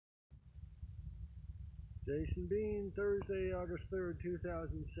Jason Bean, Thursday, August 3rd,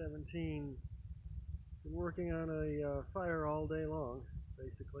 2017. Been working on a fire all day long,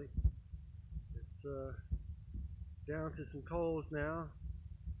 basically. It's down to some coals now.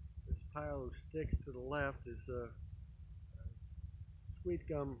 This pile of sticks to the left is a sweet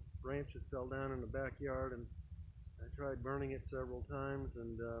gum branch that fell down in the backyard, and I tried burning it several times,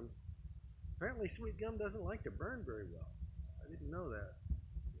 and apparently sweet gum doesn't like to burn very well. I didn't know that.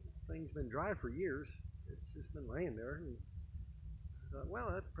 The thing's been dry for years. It's just been laying there, and I thought,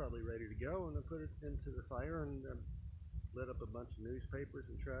 well, that's probably ready to go, and I put it into the fire and lit up a bunch of newspapers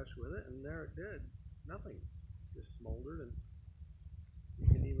and trash with it, and there it did. Nothing. Just smoldered, and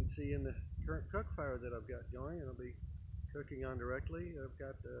you can even see in the current Cookfire that I've got going, and I'll be cooking on directly. I've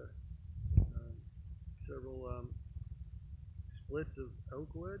got several splits of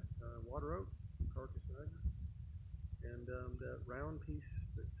oak wood, water oak, carcass magna, and that round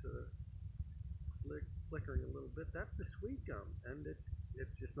piece that's flickering a little bit. That's the sweet gum, and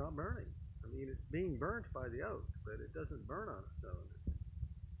it's just not burning. I mean, it's being burnt by the oak, but it doesn't burn on its own.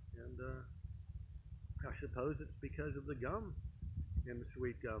 And I suppose it's because of the gum in the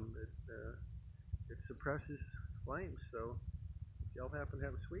sweet gum that it suppresses flames. So if y'all happen to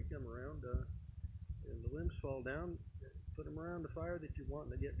have sweet gum around and the limbs fall down, put them around the fire that you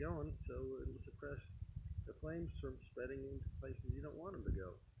want to get going, so it'll suppress the flames from spreading into places you don't want them to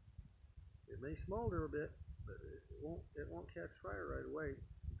go. It may smolder a bit, but it won't catch fire right away.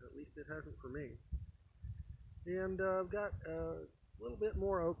 At least it hasn't for me. And I've got a little bit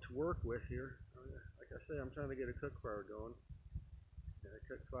more oak to work with here. Like I say, I'm trying to get a Cookfire going. A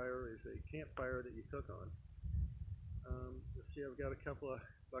Cookfire is a campfire that you cook on. Let's see, I've got a couple of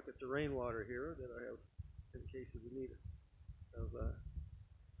buckets of rainwater here that I have in case of the need of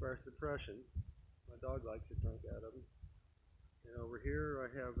fire suppression. My dog likes to drink out of them. And over here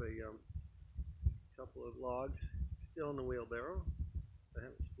I have a couple of logs still in the wheelbarrow. I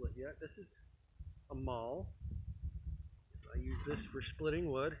haven't split yet. This is a maul. I use this for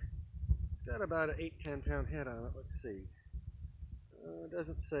splitting wood. It's got about an 8-10 pound head on it. Let's see. It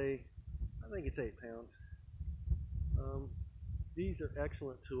doesn't say. I think it's 8 pounds. These are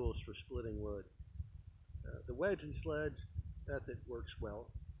excellent tools for splitting wood. The wedge and sledge method works well,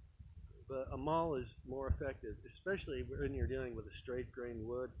 but a maul is more effective, especially when you're dealing with a straight grain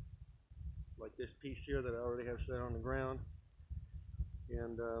wood, like this piece here that I already have set on the ground.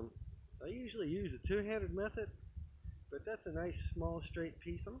 And I usually use a two-handed method, but that's a nice small straight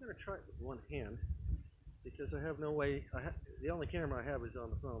piece. I'm going to try it with one hand because I have no way. The only camera I have is on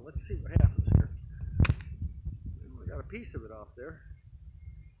the phone. Let's see what happens here. I got a piece of it off there.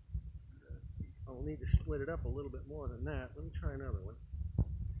 I'll need to split it up a little bit more than that. Let me try another one.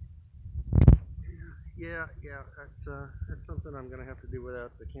 Yeah, that's something I'm going to have to do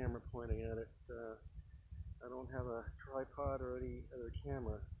without the camera pointing at it. I don't have a tripod or any other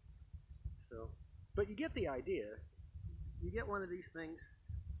camera, so. But you get the idea. You get one of these things,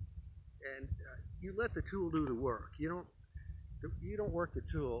 and you let the tool do the work. You don't work the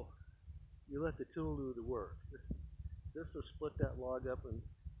tool. You let the tool do the work. This will split that log up in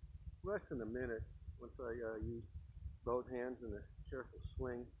less than a minute once I use both hands and a careful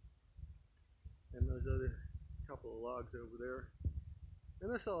swing. And those other couple of logs over there.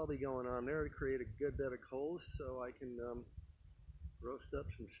 And this will all be going on there to create a good bed of coals so I can roast up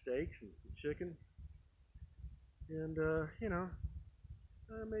some steaks and some chicken. And,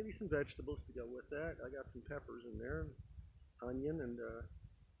 maybe some vegetables to go with that. I got some peppers in there, onion, and,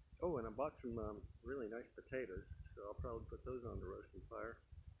 and I bought some really nice potatoes. So I'll probably put those on the roasting fire.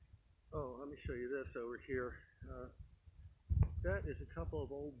 Oh, let me show you this over here. That is a couple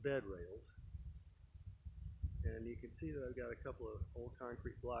of old bed rails. And you can see that I've got a couple of old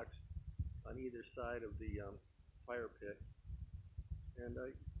concrete blocks on either side of the fire pit. And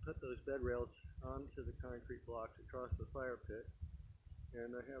I put those bed rails onto the concrete blocks across the fire pit.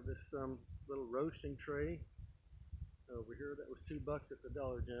 And I have this little roasting tray over here that was $2 at the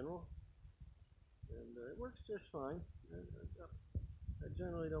Dollar General. And it works just fine. I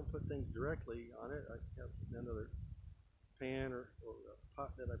generally don't put things directly on it. I have another pan or a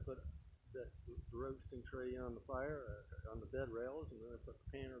pot that I put the roasting tray on the fire, on the bed rails, and then I put the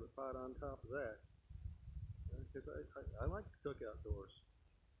pan or the pot on top of that. Because I like to cook outdoors.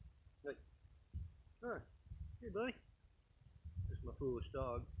 Hey, hey buddy. There's my foolish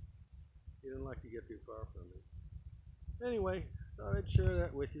dog. He didn't like to get too far from me. Anyway, thought I'd share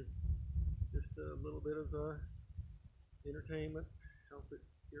that with you. Just a little bit of entertainment. Hope that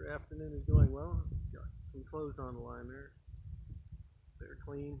your afternoon is going well. Got some clothes on the line there. They're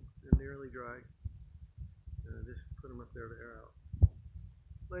clean and nearly dry. Just put them up there to air out.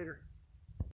 Later.